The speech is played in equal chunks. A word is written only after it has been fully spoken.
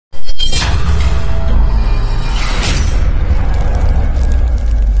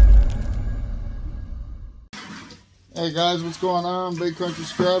Hey guys, what's going on? Big Country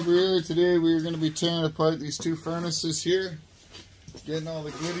Scrubber here. Today we are going to be tearing apart these two furnaces here, getting all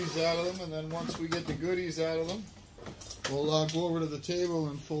the goodies out of them, and then once we get the goodies out of them, we'll go over to the table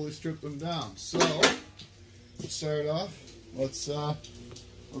and fully strip them down. So, to start off, let's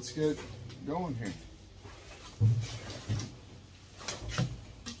get going here.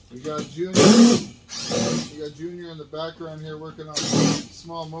 We got Junior in the background here working on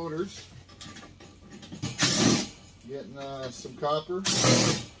small motors. Getting some copper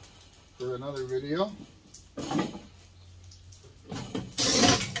for another video.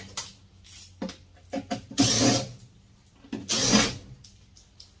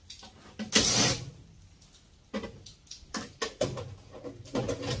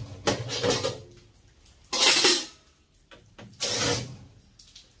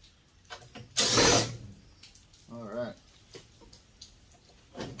 All right.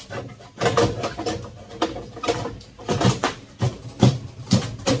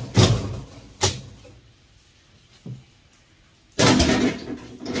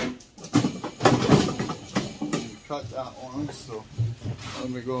 Cut that one, so let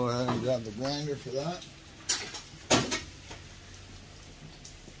me go ahead and grab the grinder for that.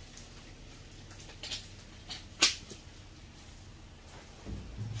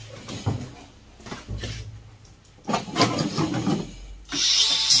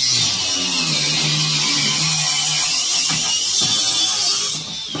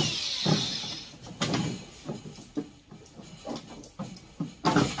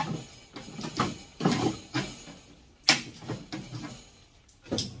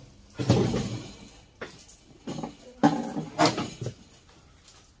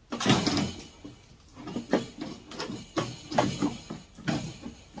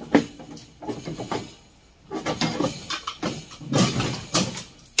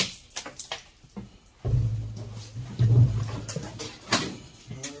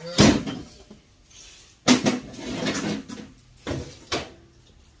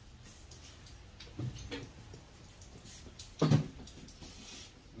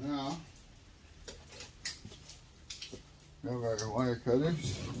 Grab our wire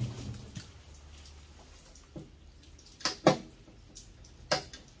cutters. Can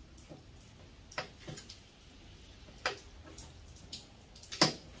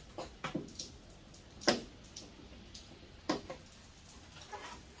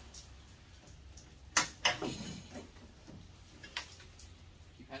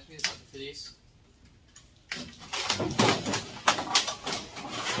you pass me the button for these?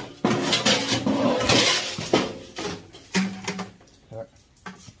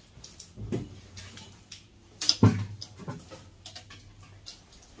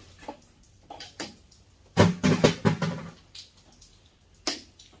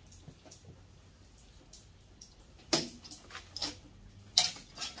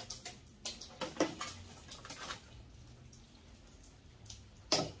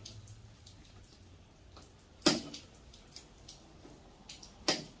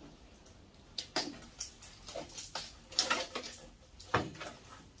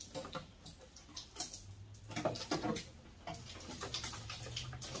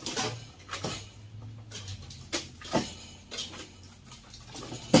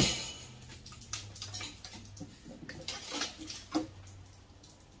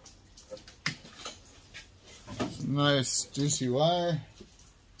 Nice juicy wire.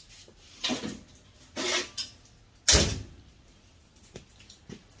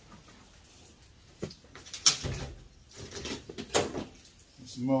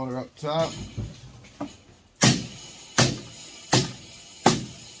 This motor up top.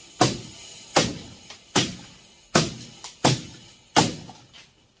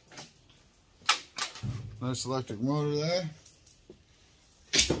 Nice electric motor there.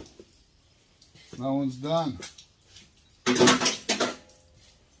 That one's done.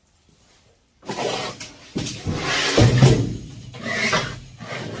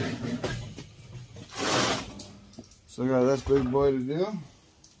 So I got this big boy to do.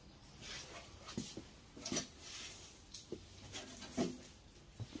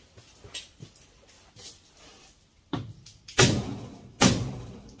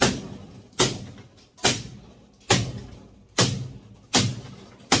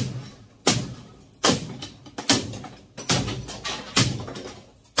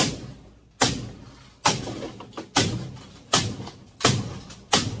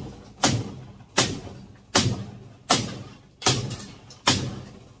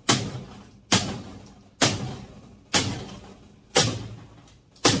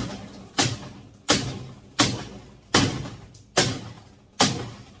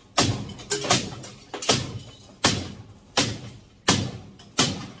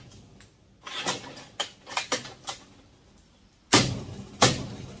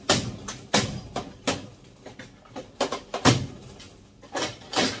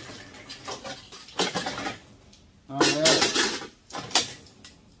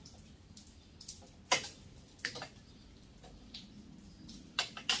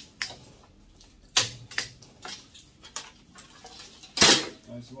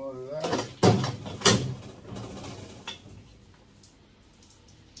 Nice motor there.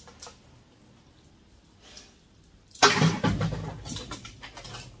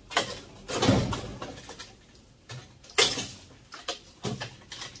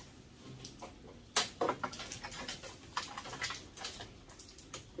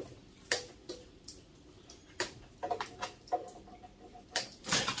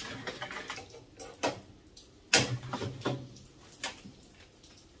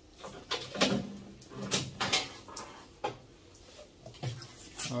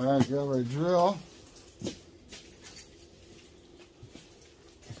 All right, got our drill.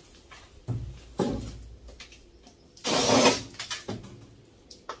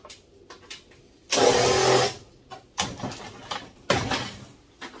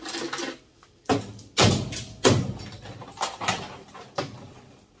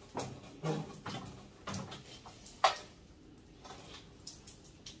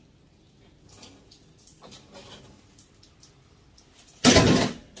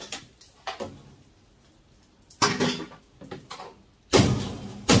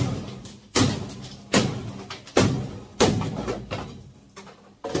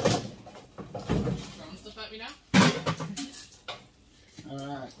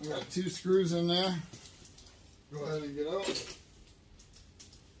 Alright, we got 2 screws in there. Go ahead and get out.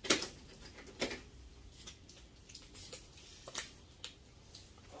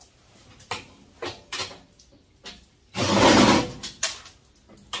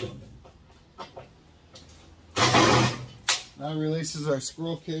 That releases our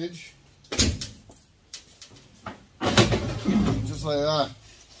squirrel cage. Just like that.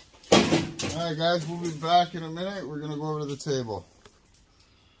 Alright guys, we'll be back in a minute. We're going to go over to the table.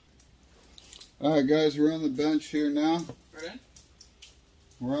 Alright guys, we're on the bench here now. Right in?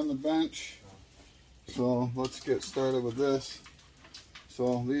 We're on the bench. So let's get started with this.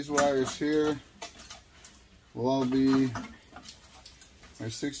 So these wires here will all be our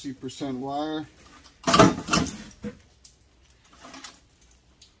 60% wire.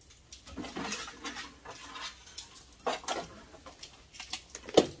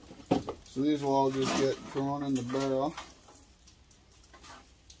 So these will all just get thrown in the barrel.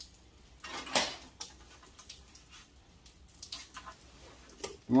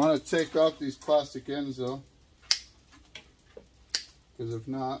 You want to take off these plastic ends though, because if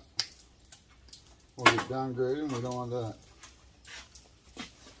not, we'll get downgraded and we don't want that.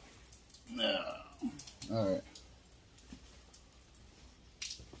 No. Alright.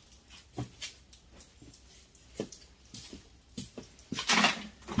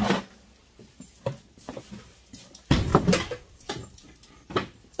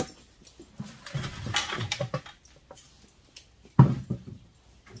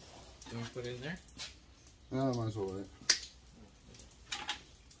 Put it in there? Yeah, I might as well wait.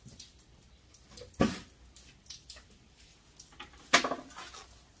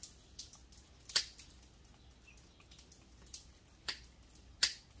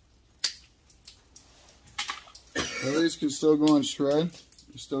 Well, these can still go on shred.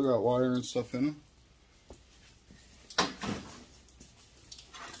 You still got wire and stuff in them.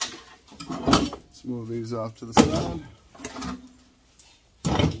 Let's move these off to the side.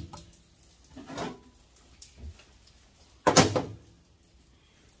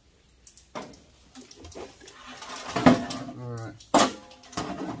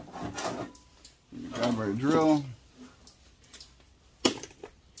 Grab our drill.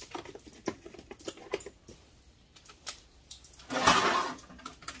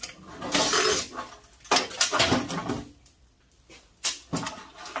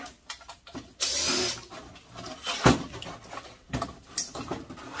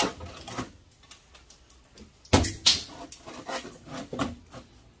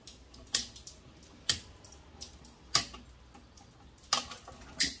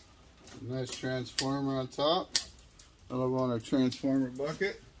 Nice transformer on top. That'll go on our transformer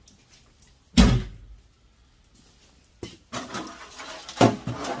bucket.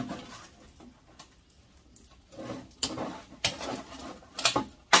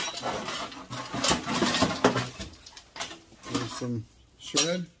 There's some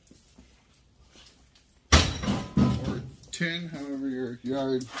shred or tin, however your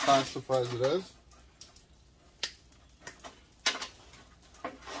yard classifies it as.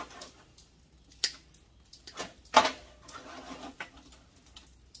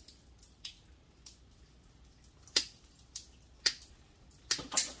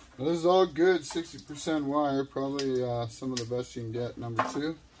 This is all good 60% wire, probably some of the best you can get, number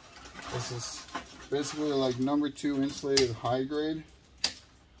 2. This is basically like number 2 insulated high grade.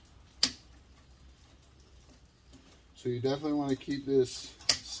 So you definitely want to keep this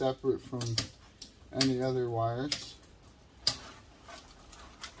separate from any other wires.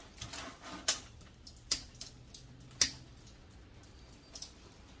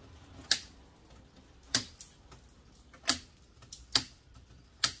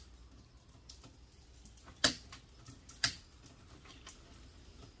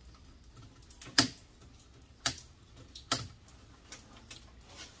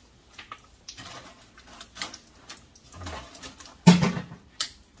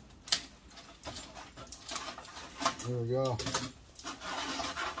 There we go.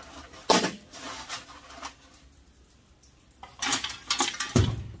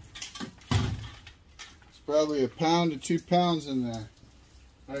 It's probably 1 pound to 2 pounds in there.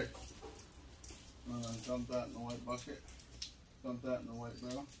 Hey, dump that in the white bucket. Dump that in the white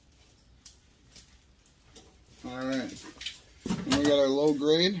barrel. Alright. And we got our low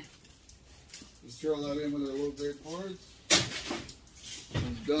grade. Just throw that in with our low grade boards.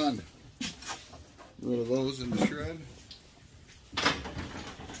 And done. Rid of those in the shred.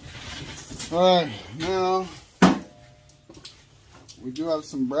 Alright, now we do have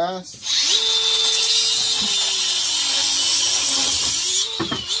some brass.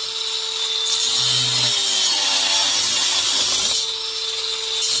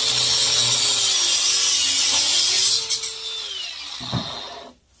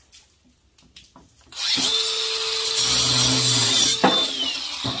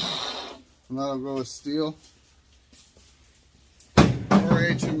 And that'll go with steel or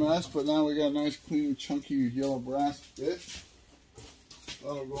HMS, but now we got a nice clean chunky yellow brass bit.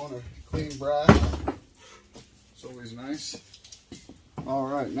 That'll go on a clean brass. It's always nice.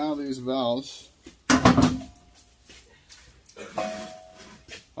 Alright, now these valves.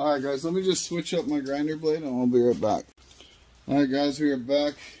 Alright guys, let me just switch up my grinder blade and we'll be right back. Alright guys, we are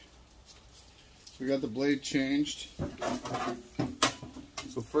back. We got the blade changed.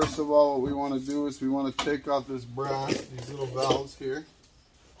 So first of all, what we want to do is we want to take off this brass, these little valves here.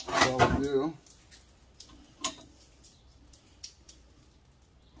 That's all we do.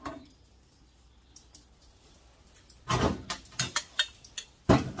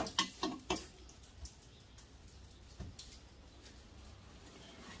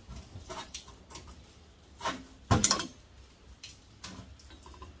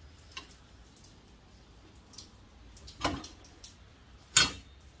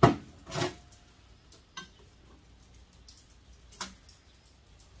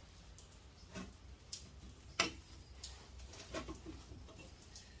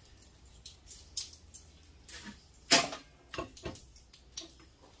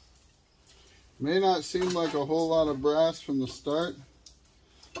 May not seem like a whole lot of brass from the start,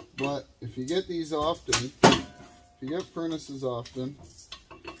 but if you get these often, if you get furnaces often,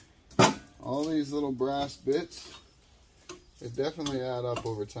 all these little brass bits, they definitely add up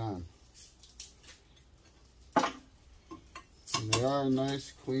over time. And they are a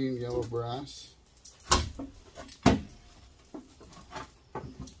nice, clean yellow brass.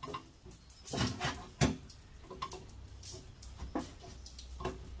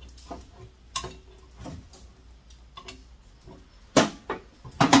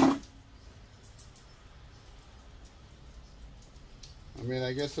 I mean,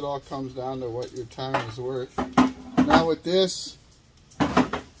 I guess it all comes down to what your time is worth. Now with this,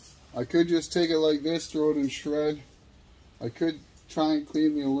 I could just take it like this, throw it in shred. I could try and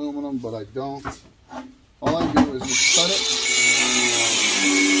clean the aluminum, but I don't. All I do is just cut it.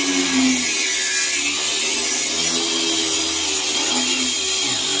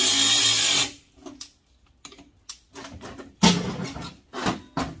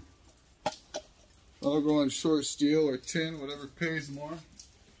 That'll go in short steel or tin, whatever pays more.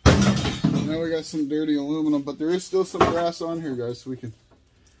 Now we got some dirty aluminum, but there is still some brass on here, guys, so we can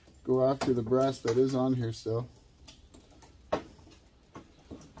go after the brass that is on here still.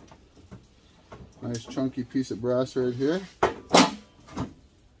 Nice chunky piece of brass right here.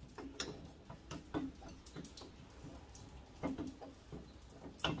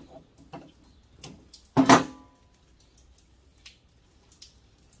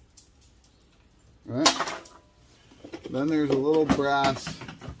 Then there's a little brass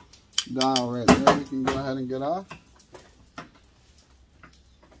dial right there we can go ahead and get off.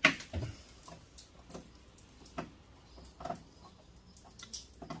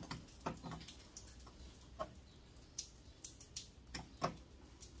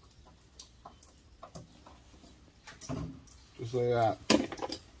 Just like that.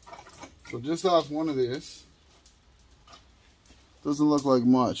 So just off one of these. Doesn't look like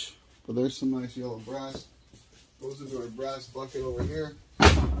much, but there's some nice yellow brass. Goes into our brass bucket over here.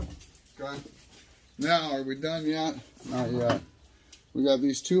 Okay. Now, are we done yet? Not yet. we got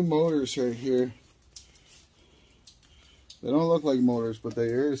these two motors right here. They don't look like motors, but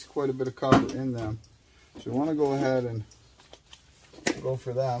there is quite a bit of copper in them. So you want to go ahead and go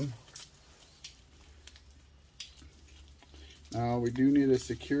for them. Now we do need a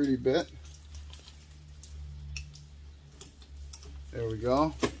security bit. There we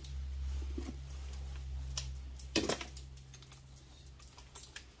go.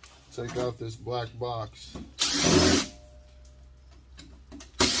 Take out this black box.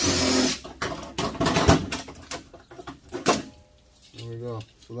 There we go.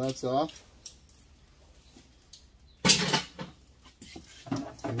 So that's off.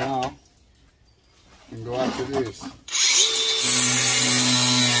 And now we can go after these.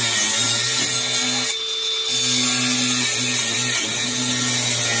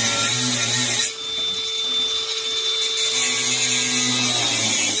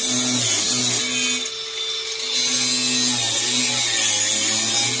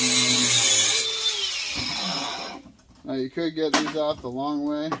 Now you could get these off the long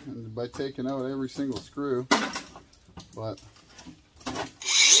way and by taking out every single screw, but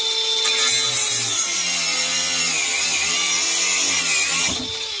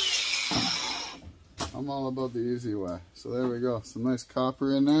I'm all about the easy way. So there we go, some nice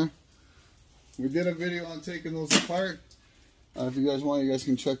copper in there. We did a video on taking those apart. If you guys want, you guys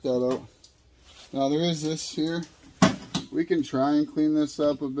can check that out. Now there is this here. We can try and clean this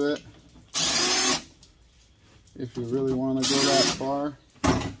up a bit if you really want to go that far.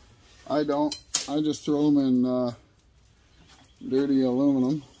 I don't. I just throw them in dirty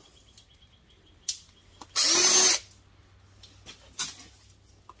aluminum.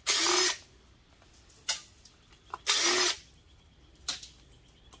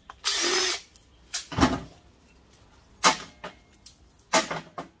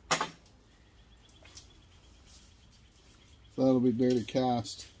 So that'll be dirty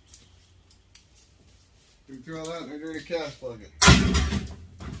cast. You throw that in a dirty cast bucket.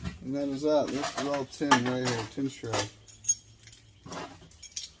 And that is that. This is all tin right here, tin strap.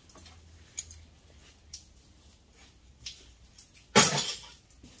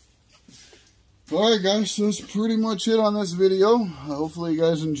 Alright guys, so that's pretty much it on this video. Hopefully you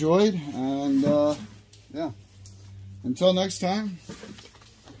guys enjoyed. And yeah, until next time,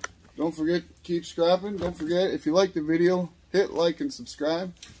 don't forget, keep scrapping. Don't forget, if you like the video, hit like and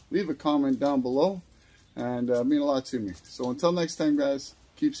subscribe. Leave a comment down below. And mean a lot to me. So until next time guys,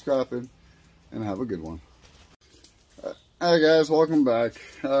 keep scrapping and have a good one. Hi guys, welcome back.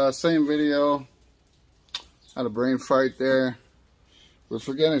 Same video. Had a brain fight there. We're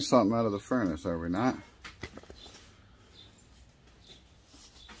forgetting something out of the furnace, are we not?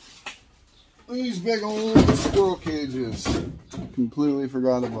 These big old squirrel cages. Completely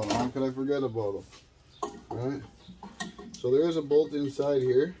forgot about them. How could I forget about them? Right? So there is a bolt inside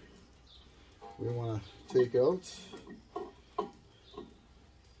here we want to take out.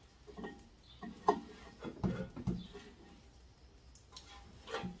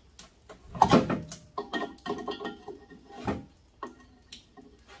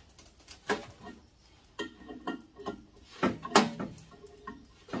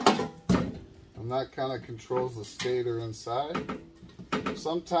 And that kind of controls the stator inside.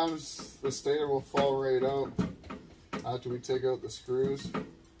 Sometimes the stator will fall right out after we take out the screws.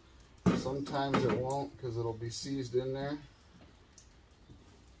 Sometimes it won't because it'll be seized in there.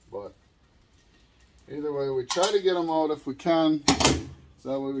 But either way, we try to get them out if we can,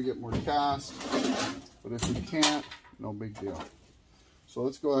 so that way we get more cast. But if we can't, no big deal. So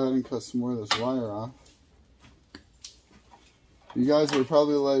let's go ahead and cut some more of this wire off. You guys are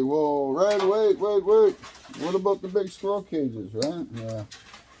probably like, whoa, Red, wait. What about the big squirrel cages, right? Yeah.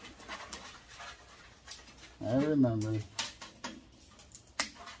 I remember.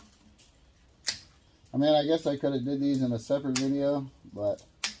 I mean, I guess I could have did these in a separate video, but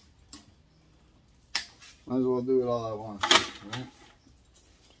might as well do it all at once, right?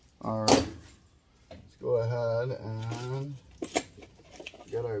 Alright. Let's go ahead and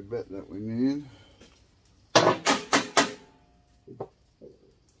get our bit that we need.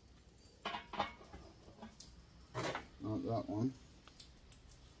 Not that one.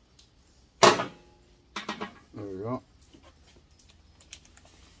 There we go.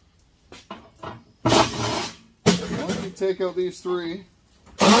 Once you take out these three,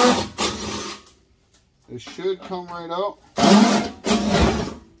 it should come right out.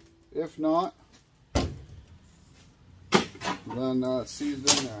 If not, then it's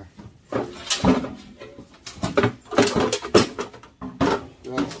seized in there.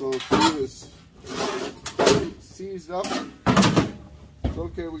 Yeah, so the tube is seized up. It's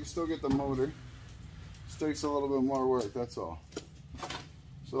okay, we can still get the motor. Just takes a little bit more work, that's all.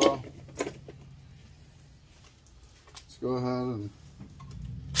 So let's go ahead and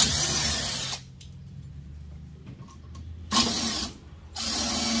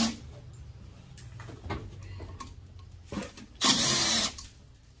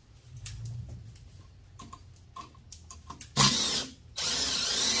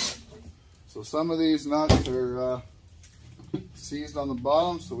so some of these nuts are seized on the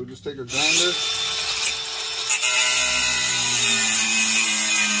bottom, so we just take our grinder.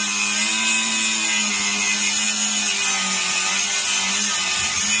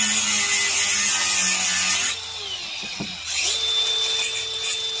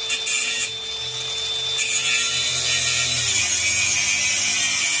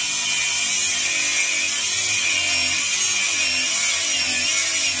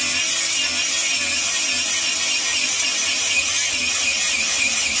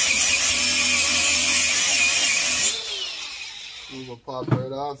 We'll pop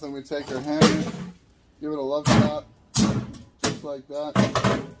right off. Then we take our hammer, give it a love shot, just like that.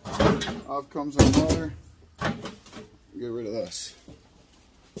 Off comes our motor. Get rid of this.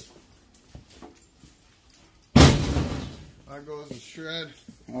 That goes the shred.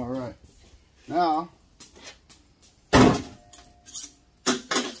 All right. Now, pop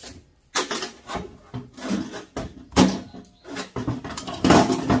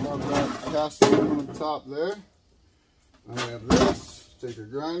that cast aluminum top there. And we have this. Take your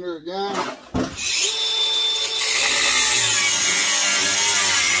grinder again.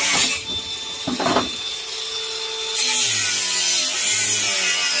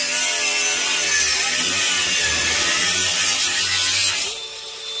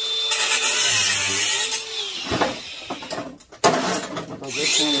 Got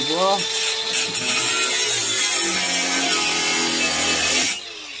this one as well.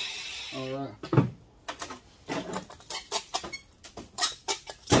 All right.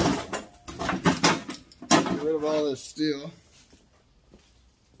 Get rid of all this steel.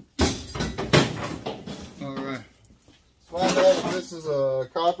 Alright. Let's find out if this is a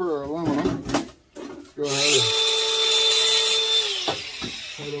copper or aluminum. Let's go ahead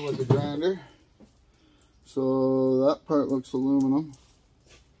and hit it with the grinder. So that part looks aluminum.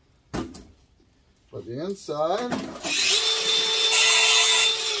 But the inside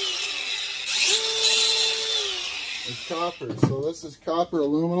is copper. So this is copper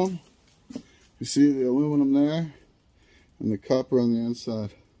aluminum. You see the aluminum there and the copper on the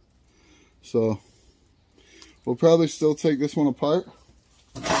inside. So we'll probably still take this one apart.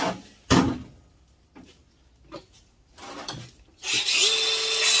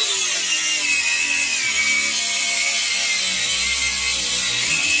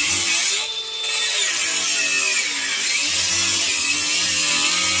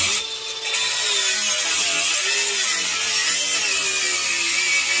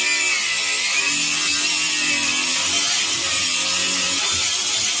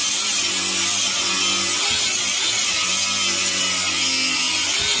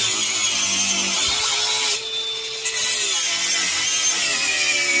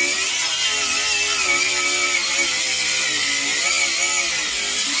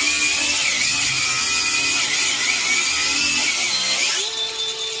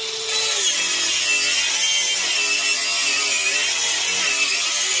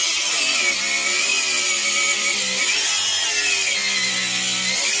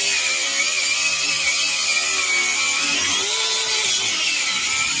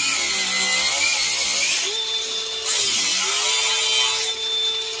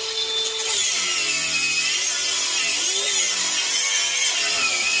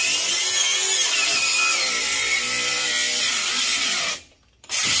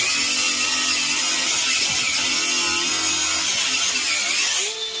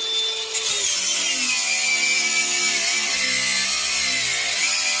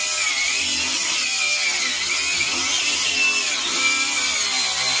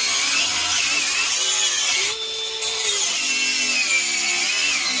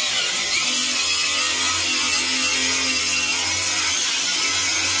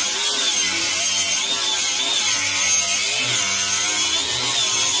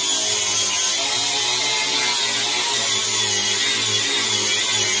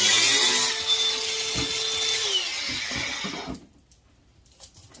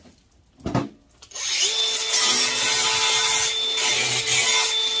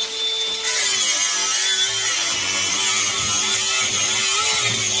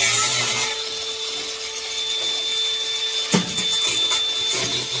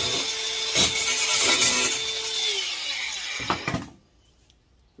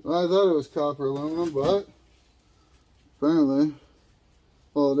 I thought it was copper aluminum, but apparently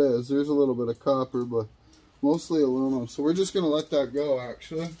Well, it is. There's a little bit of copper, but mostly aluminum. So we're just going to let that go,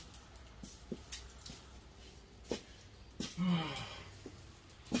 actually.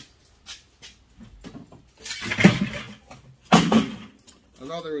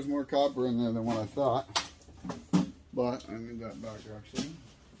 I thought there was more copper in there than what I thought, but I need that back actually.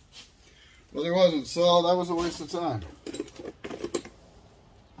 Well, there wasn't, so that was a waste of time.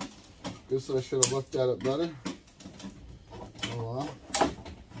 Guess I should have looked at it better. Oh well.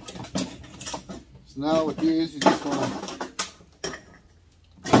 So now with these, you just want to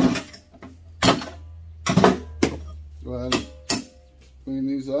go ahead and clean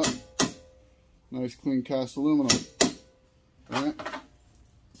these up. Nice clean cast aluminum. Alright.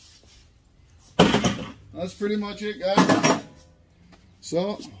 That's pretty much it, guys.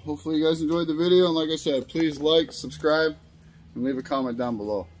 So, hopefully you guys enjoyed the video, and like I said, please like, subscribe, and leave a comment down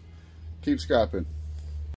below. Keep scrapping.